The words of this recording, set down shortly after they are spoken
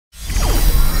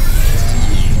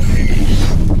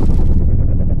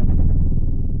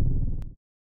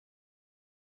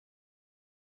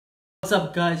What's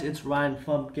up guys, it's Ryan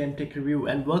from Game Tech Review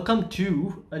and welcome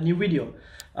to a new video.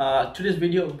 Today's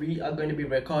video we are going to be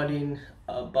recording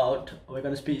about, we're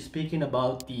going to be speaking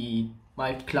about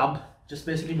my club, just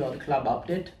basically about the club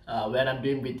update where I'm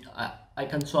doing with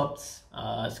icon swaps,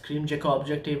 Scream Gecko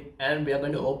objective, and we are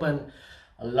going to open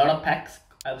a lot of packs.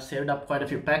 I've saved up quite a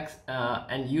few packs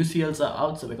and UCLs are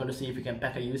out, so we're going to see if we can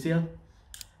pack a UCL.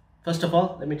 First of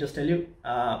all, let me just tell you,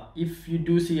 if you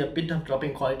do see a bit of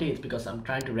dropping quality, it's because I'm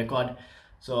trying to record.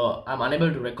 So I'm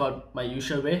unable to record my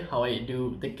usual way, how I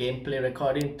do the gameplay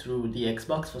recording through the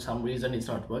Xbox. For some reason, it's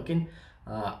not working.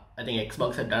 I think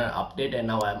Xbox had done an update and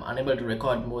now I'm unable to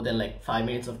record more than like 5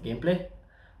 minutes of gameplay.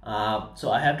 So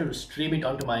I have to stream it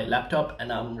onto my laptop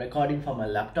and I'm recording from my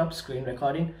laptop, screen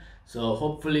recording. So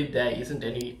hopefully there isn't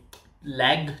any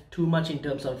lag too much in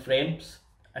terms of frames.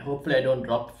 Hopefully I don't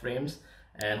drop frames.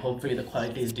 And hopefully the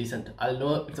quality is decent. I'll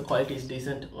know if the quality is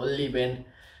decent only when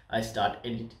I start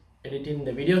editing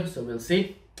the video, so we'll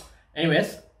see.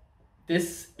 Anyways,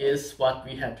 this is what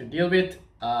we have to deal with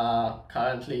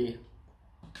currently.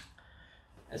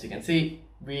 As you can see,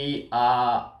 we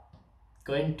are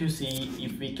going to see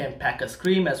if we can pack a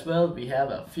Scream as well. We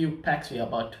have a few packs, we have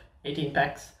about 18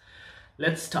 packs.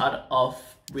 Let's start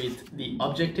off with the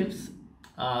objectives.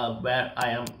 Where I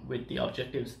am with the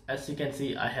objectives. As you can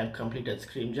see, I have completed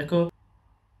Scream Gecko.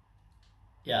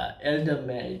 Yeah, Elder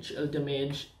Mage.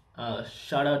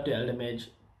 Shout out to Elder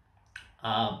Mage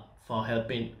for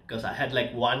helping, because I had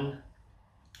like one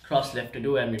cross left to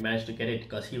do and we managed to get it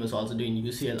because he was also doing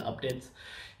UCL updates.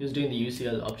 He was doing the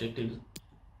UCL objectives.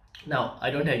 Now I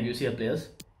don't have UCL players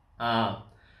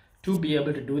to be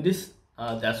able to do this.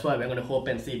 That's why we're going to hope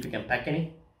and see if we can pack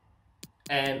any.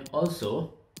 And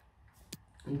also,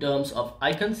 in terms of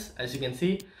icons, as you can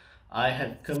see, I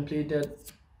have completed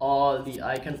all the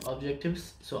icon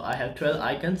objectives. So I have 12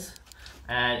 icons,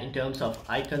 and in terms of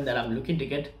icon that I'm looking to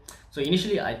get, so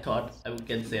initially I thought I would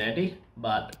get Zenity,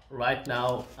 but right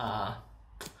now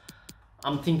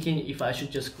I'm thinking if I should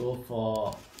just go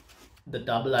for the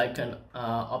double icon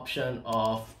option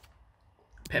of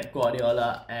Pep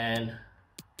Guardiola and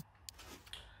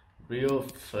Rio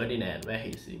Ferdinand. Where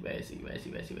is he?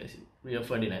 Rio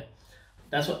Ferdinand.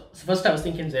 That's what. So first I was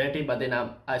thinking Zenity, but then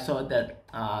I saw that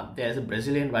there's a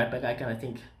Brazilian right back icon. I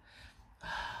think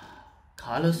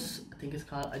Carlos. I think it's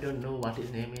Carlos. I don't know what his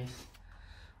name is.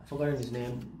 I forgot his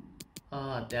name.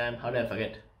 Oh damn! How did I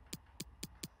forget?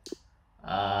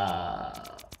 I'll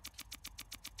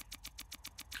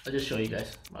just show you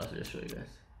guys. I'll just show you guys.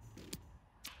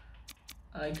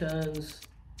 Icons.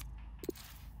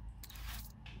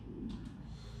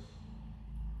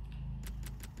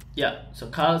 Yeah, so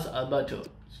Carlos Alberto,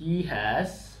 he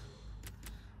has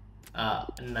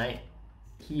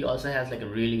he also has like a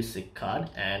really sick card,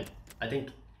 and I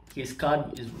think his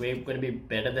card is going to be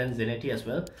better than Zenity as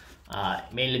well,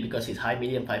 mainly because he's high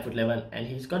medium 5'11", and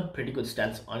he's got pretty good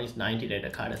stats on his 90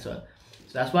 rated card as well.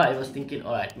 So that's why I was thinking,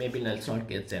 alright, maybe let's not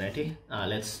get Zenity,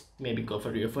 let's maybe go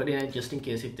for Rio Ferdinand, just in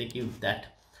case if they give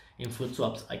that in foot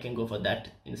swaps, I can go for that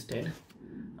instead.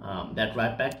 That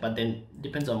right back, but then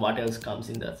depends on what else comes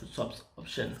in the foot swaps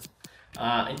option.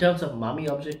 In terms of mummy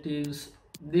objectives,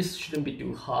 this shouldn't be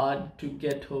too hard to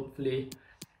get, hopefully.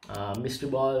 Mystery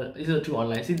Ball, these are the two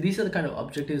online. See, these are the kind of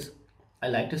objectives I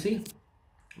like to see,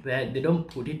 where they don't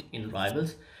put it in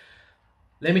rivals.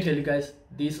 Let me tell you guys,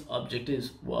 these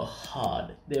objectives were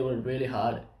hard. They were really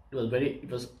hard.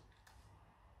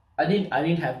 I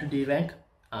didn't have to D-rank.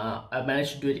 I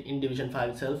managed to do it in Division 5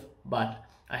 itself, but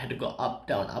I had to go up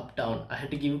down. I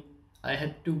had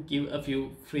to give a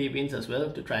few free wins as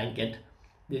well to try and get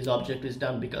these objectives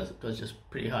done, because it was just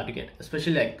pretty hard to get,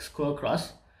 especially like score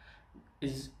cross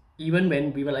is, even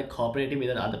when we were like cooperating with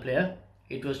another player,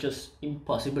 it was just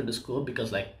impossible to score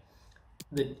because like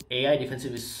the AI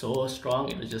defensive is so strong,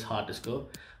 it was just hard to score.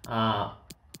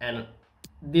 And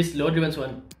this low drivens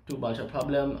weren't too much a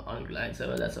problem on client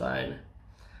server, that's fine.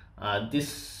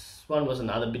 This one was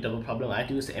another bit of a problem. I had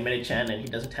to use Emre Can and he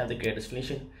doesn't have the greatest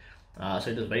finishing, so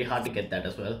it was very hard to get that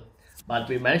as well, but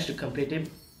we managed to complete him,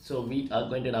 so we are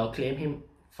going to now claim him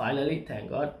finally, thank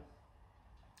God.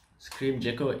 Scream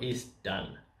Gecko is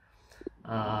done.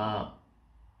 Let's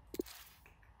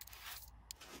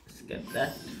get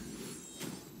that,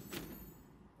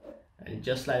 and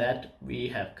just like that we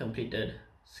have completed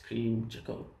Scream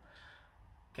Gecko.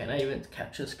 Can I even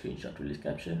capture screenshot? Will it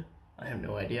capture? I have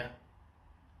no idea.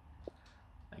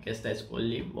 I guess there's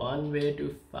only one way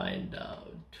to find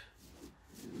out.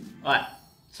 Alright,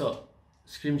 so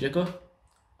Scream Gecko,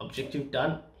 objective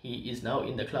done. He is now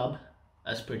in the club.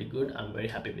 That's pretty good. I'm very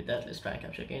happy with that. Let's try and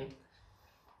capture again.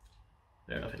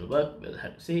 I don't know if it'll work. We'll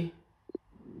have to see.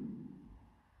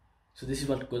 So this is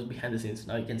what goes behind the scenes.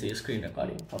 Now you can see a screen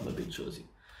recording, probably it shows you.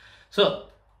 So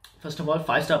first of all,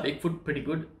 5-star Bigfoot, pretty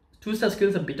good. 2-star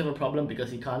skills a bit of a problem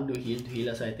because he can't do heal to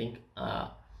healers, I think.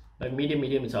 But medium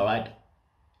is alright.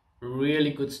 Really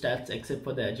good stats except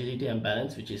for the agility and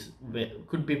balance, which is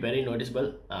could be very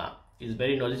noticeable. Is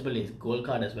very noticeable in his gold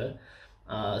card as well.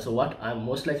 So what I'm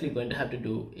most likely going to have to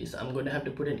do is I'm going to have to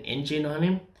put an engine on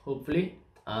him, hopefully.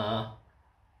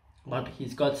 But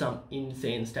he's got some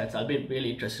insane stats. I'll be really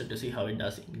interested to see how it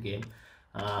does in game.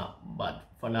 But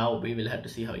for now, we will have to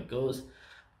see how it goes.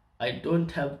 I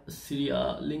don't have a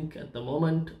Syria link at the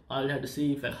moment. I'll have to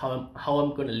see if how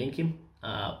I'm going to link him.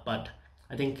 But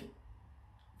I think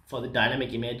for the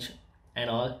dynamic image and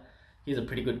all, he's a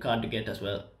pretty good card to get as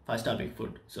well. 5-star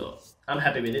Bigfoot. So I'm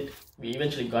happy with it. We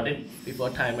eventually got it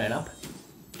before time ran up.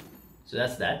 So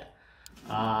that's that.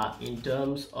 In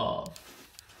terms of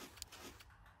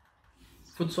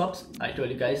foot swaps, I told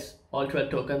you guys all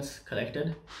 12 tokens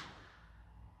collected.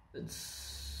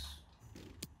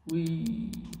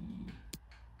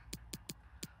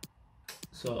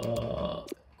 So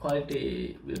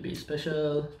quality will be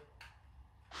special,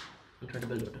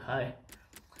 incredible, low to high,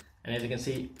 and as you can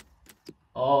see,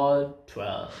 all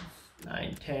 12,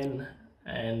 9, 10,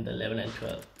 and 11 and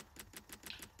 12.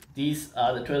 These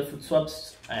are the 12 foot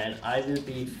swaps, and I will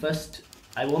be first.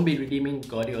 I won't be redeeming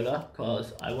Guardiola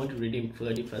because I want to redeem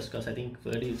Ferdy first, because I think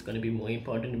Ferdy is going to be more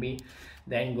important to me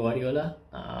than Guardiola,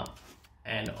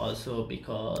 and also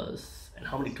because, and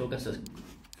how many tokens does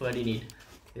Ferdy need?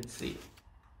 Let's see.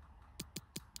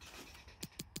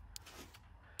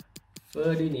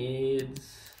 Ferdy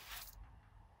needs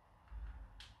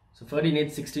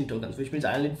 16 tokens, which means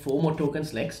I'll need 4 more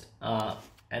tokens next,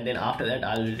 and then after that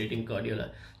I'll be reading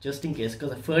Guardiola, just in case,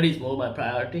 because Ferdy is more my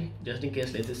priority, just in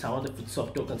case let's say some of the foot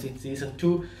swap tokens in season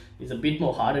 2 is a bit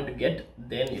more harder to get,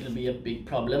 then it'll be a big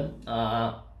problem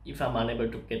if I'm unable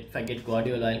to get, if I get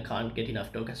Guardiola and can't get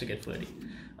enough tokens to get Ferdy.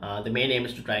 The main aim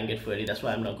is to try and get Ferdy, that's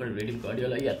why I'm not going to redeem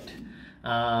Guardiola yet.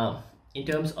 In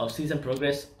terms of season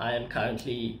progress, I am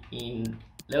currently in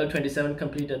level 27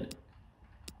 completed.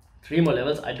 3 more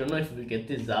levels. I don't know if we'll get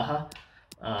this Zaha.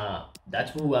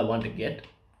 That's who I want to get.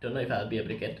 Don't know if I'll be able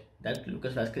to get that.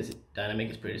 Lucas Vazquez dynamic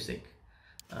is pretty sick.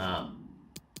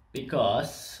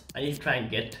 Because I need to try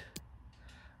and get,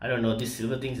 I don't know, this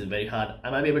silver thing is very hard. I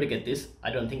might be able to get this.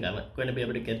 I don't think I'm going to be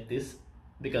able to get this,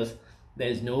 because there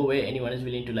is no way anyone is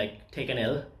willing to like take an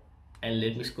L and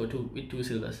let me score with 2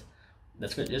 silvers.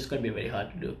 That's just going to be very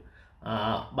hard to do.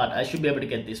 But I should be able to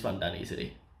get this one done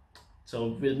easily. So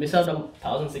we'll miss out on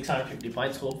 1650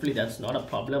 points. Hopefully that's not a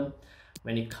problem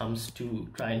when it comes to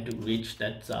trying to reach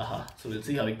that Zaha. So we'll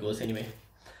see how it goes anyway.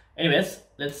 Anyways,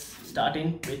 let's start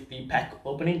in with the pack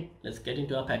opening. Let's get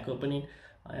into our pack opening.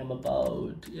 I am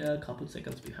about a couple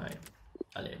seconds behind.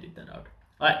 I'll edit that out.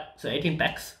 Alright, so 18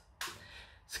 packs.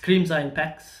 Screams are in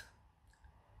packs.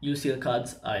 UCL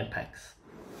cards are in packs.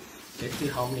 Let's see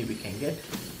how many we can get.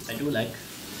 I do like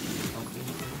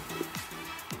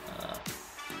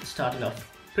starting off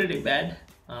pretty bad,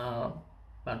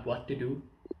 but what to do?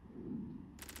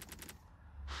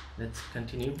 Let's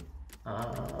continue.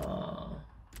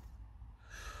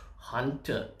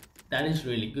 Hunter, that is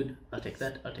really good. I'll take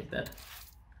that.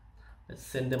 Let's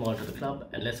send them all to the club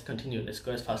and let's continue. Let's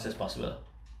go as fast as possible.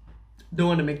 Don't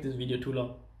want to make this video too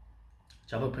long.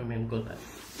 Java Premium Gold Pack.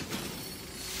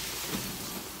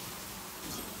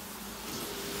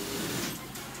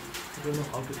 I don't know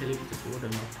how to tell if it's a code or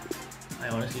not. I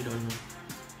honestly don't know.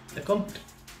 Account.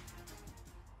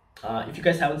 If you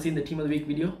guys haven't seen the Team of the Week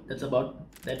video,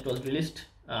 that was released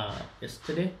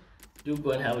yesterday. Do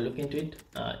go and have a look into it.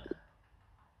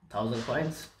 1000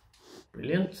 coins.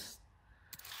 Brilliant.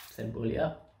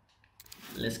 Sembolia.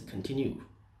 Let's continue.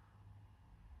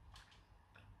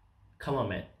 Come on,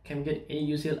 man. Can we get any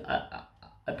UCL? I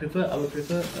would prefer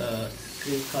a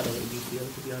screen card over UCL,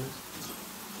 to be honest.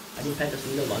 I didn't pack a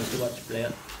single Wants to Watch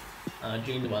player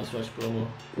during the Wants to Watch promo.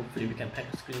 Hopefully we can pack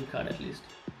a screen card at least.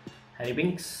 Harry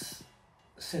Binks,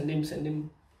 send him.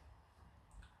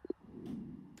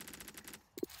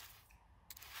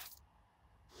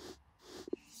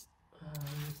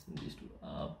 These two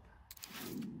up.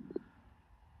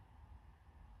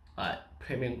 Alright,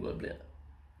 Premium Gold player.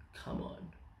 Come on.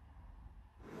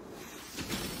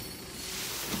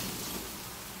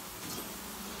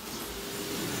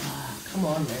 Come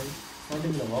on, man. Not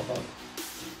even a walkout.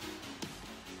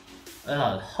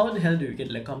 How the hell do you get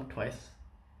Lecomte twice?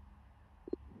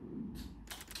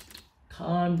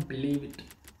 Can't believe it.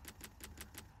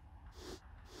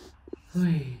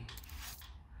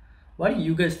 What do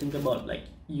you guys think about like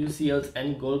UCLs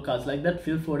and gold cards? Like that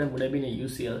Phil Foden would have been a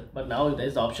UCL, but now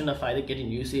there's the option of either getting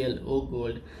UCL or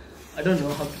gold. I don't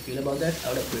know how to feel about that. I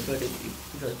would have preferred it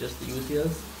if it was just the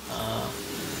UCLs,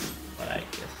 but I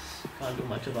guess can't do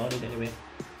much about it anyway.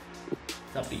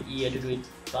 It's up to EA to do it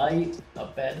by.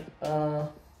 Not bad.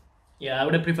 Yeah, I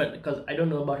would have preferred, because I don't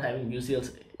know about having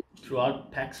UCLs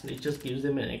throughout packs. It just gives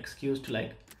them an excuse to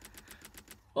like,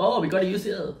 oh, we got a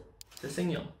UCL.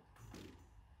 Sesengyo.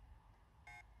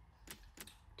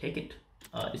 Take it.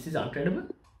 This is untradeable.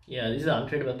 Yeah, this is an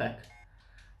untradeable pack.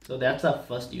 So that's our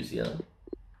first UCL.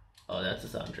 Oh, that's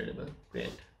just untradeable. Great.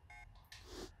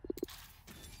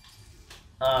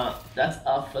 That's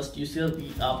our first UCL.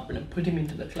 We are gonna put him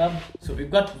into the club. So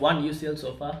we've got one UCL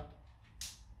so far.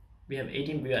 We have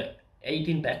 18. We are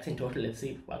 18 packs in total. Let's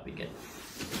see what we get.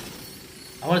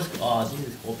 I want to. Oh, this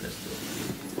is hopeless though.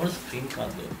 I want a screen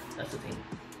card though. That's the thing.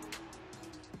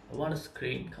 I want a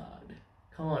screen card.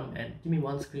 Come on, man. Give me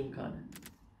one screen card.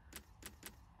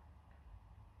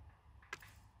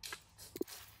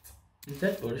 Is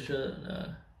that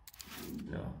Borussia?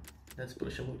 No, that's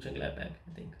Borussia Mönchengladbach,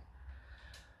 I think.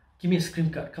 Give me a screen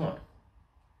card, come on.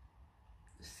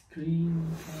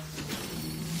 Screen card.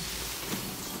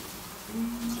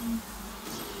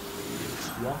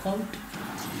 Walkout?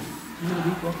 Give me a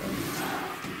weak walkout.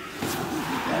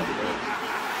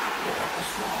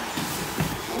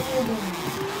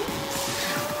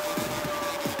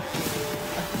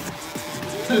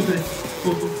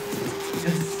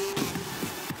 Yes.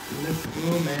 Let's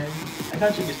go, man. I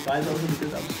can't check his price also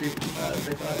because I'm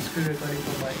screen recording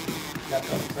from my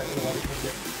laptop, so I don't know what it can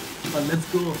get. But let's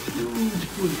go. Huge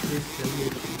pull. Please tell me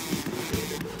it's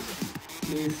tradable.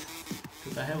 Please,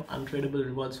 because I have untradable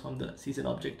rewards from the season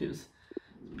objectives.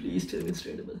 Please tell me it's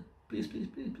tradable. Please, please,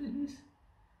 please, please, please.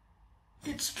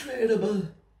 It's tradable.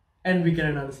 And we get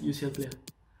another UCL player.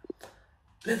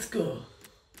 Let's go.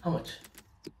 How much?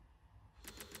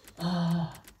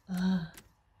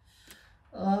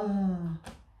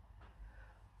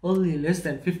 Only less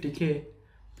than 50k.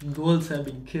 Goals have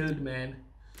been killed, man.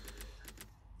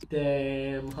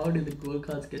 Damn, how did the goal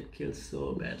cards get killed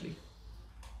so badly?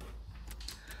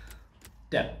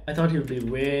 Damn, I thought he would be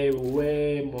way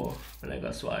more when I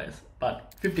got Suarez.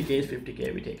 But 50k is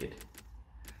 50k, we take it.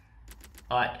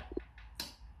 Alright.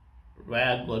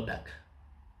 Rare gold pack.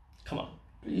 Come on,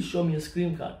 please show me a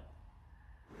screen card.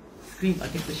 Screen, I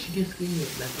take the shittiest screen you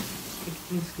have left.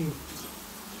 Take me screen.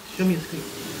 Show me a screen.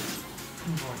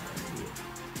 Come on.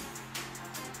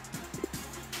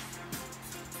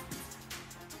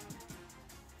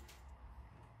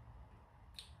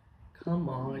 Come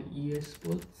on, EA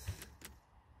Sports.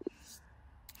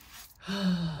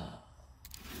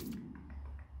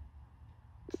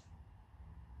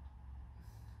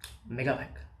 Mega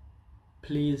pack.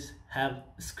 Please have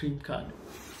a screen card.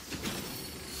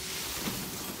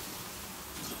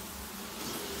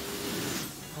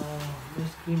 No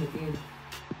screen again.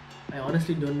 I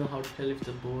honestly don't know how to tell if it's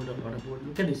a board or not a board.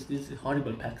 Look at this. This is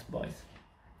horrible packs, boys.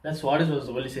 That's Suarez was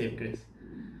the only save grace.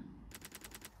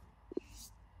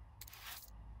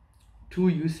 2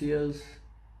 UCLs,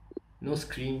 no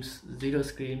screams, 0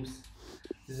 screams.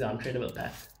 This is an untradeable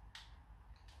pack.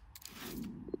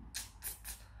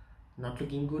 Not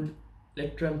looking good.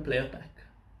 Electrum player pack.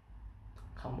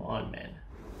 Come on, man.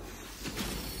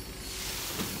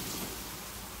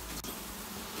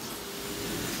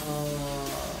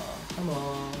 Come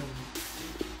on.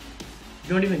 You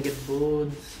don't even get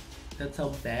boards. That's how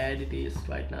bad it is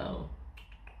right now.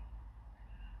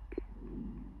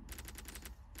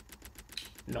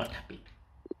 Not happy.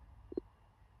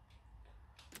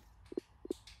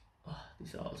 Oh,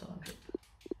 these are also 100.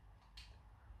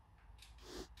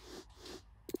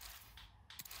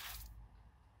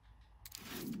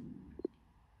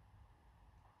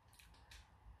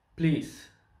 Please,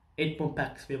 8 more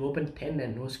packs. We've opened 10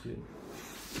 and no screen.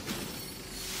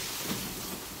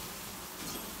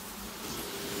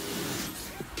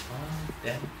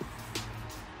 Damn.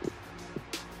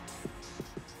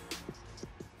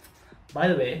 By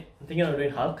the way, I'm thinking of doing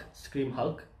Hulk, Scream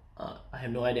Hulk. I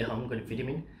have no idea how I'm going to fit him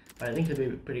in, but I think it'll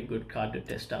be a pretty good card to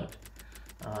test out.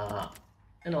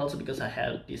 And also because I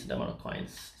have a decent amount of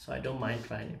coins, so I don't mind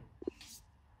trying him.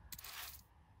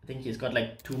 I think he's got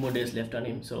like 2 more days left on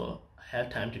him, so I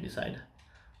have time to decide.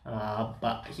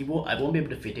 But I won't be able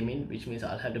to fit him in, which means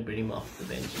I'll have to bring him off the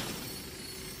bench.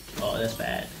 Oh, that's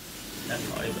bad. That's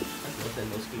horrible. That's worse than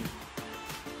no scream.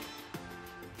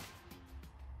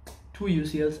 2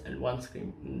 UCLs and 1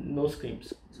 scream. No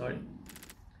screams. Sorry.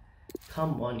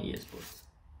 Come on, EA Sports.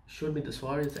 Showed me the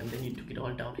Suarez and then you took it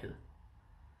all downhill.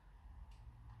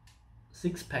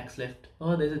 6 packs left.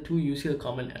 Oh, there's a 2 UCL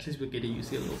common. At least we'll get a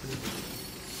UCL opening.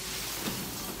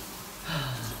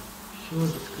 Show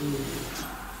the screen.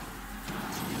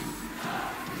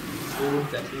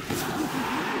 boards at least.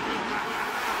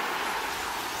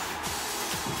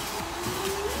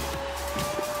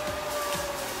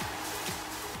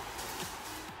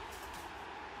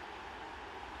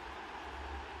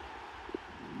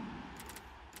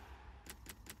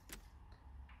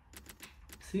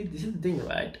 See, this is the thing,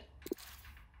 right?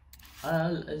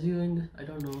 I'll assume, I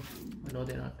don't know. No,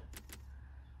 they're not.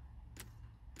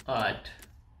 Alright.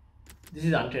 This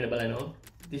is untradeable, I know.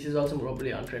 This is also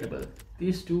probably untradeable.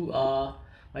 These two are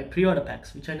my pre-order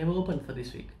packs, which I never opened for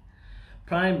this week.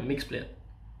 Prime Mix Player.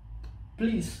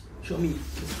 Please show me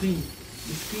the screen.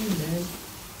 The screen, man.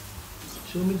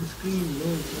 Show me the screen. No,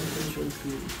 it's not going to show the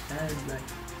screen. And like.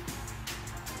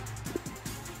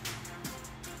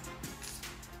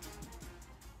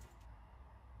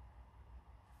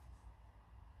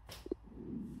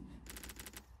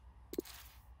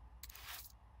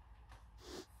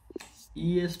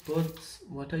 EA Sports,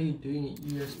 what are you doing,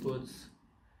 EA Sports?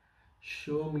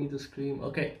 Show me the screen.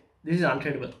 Okay, this is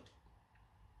untradeable.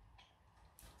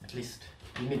 At least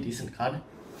give me a decent card.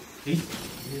 Please,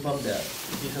 give me from the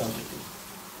decent objective.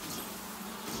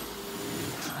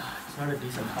 It's not a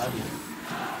decent card here.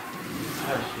 It's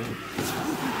not a shame.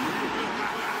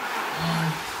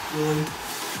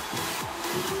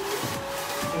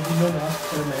 I did not ask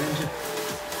for a manager.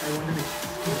 I wanted to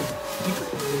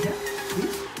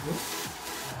please. No.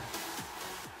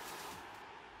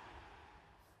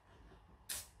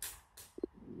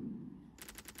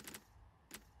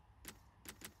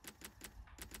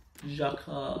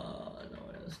 Jaka, no,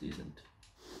 that's decent.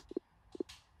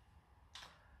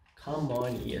 Come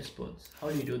on, EA Sports. How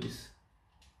do you do this?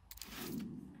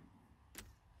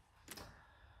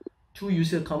 2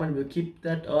 UCL comment, we'll keep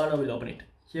that. Oh no, we'll open it.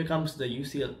 Here comes the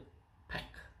UCL pack.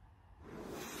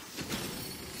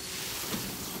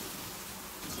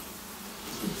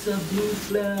 It's a blue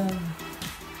flare.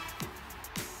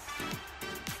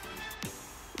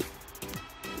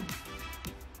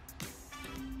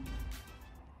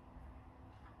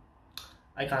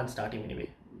 I can't start him anyway.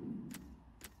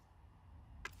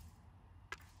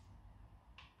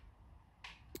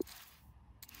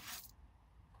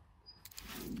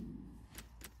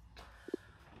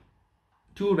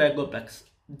 Two regular packs,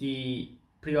 the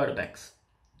pre-order packs.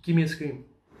 Give me a screen,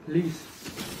 please.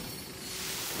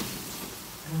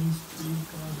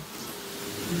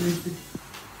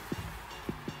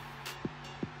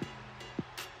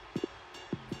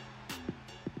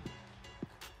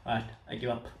 Alright, I give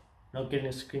up. Not getting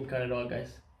a screen card at all,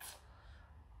 guys.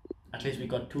 At least we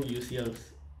got 2 UCLs,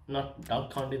 not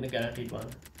counting the guaranteed one,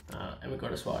 and we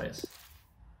got a Suarez.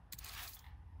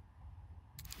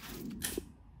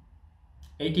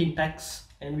 18 packs,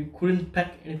 and we couldn't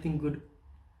pack anything good.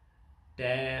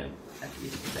 Damn, that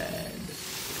is sad.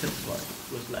 Except Suarez,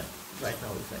 it was like, right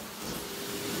now it's like,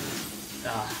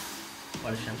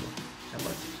 what a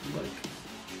symbolic.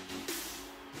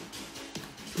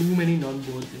 Too many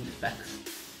non-boards in these packs.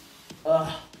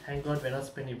 Thank God we're not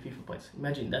spending FIFA points.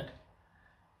 Imagine that.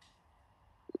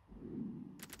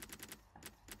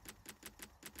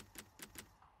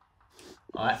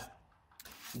 Alright,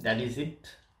 that is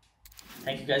it.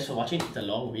 Thank you guys for watching. It's a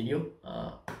long video.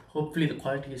 Hopefully the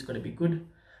quality is going to be good.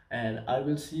 And I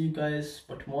will see you guys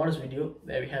for tomorrow's video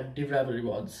where we have div rival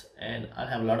rewards. And I'll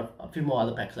have a few more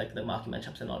other packs like the marquee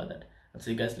matchups and all of that. I'll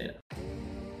see you guys later.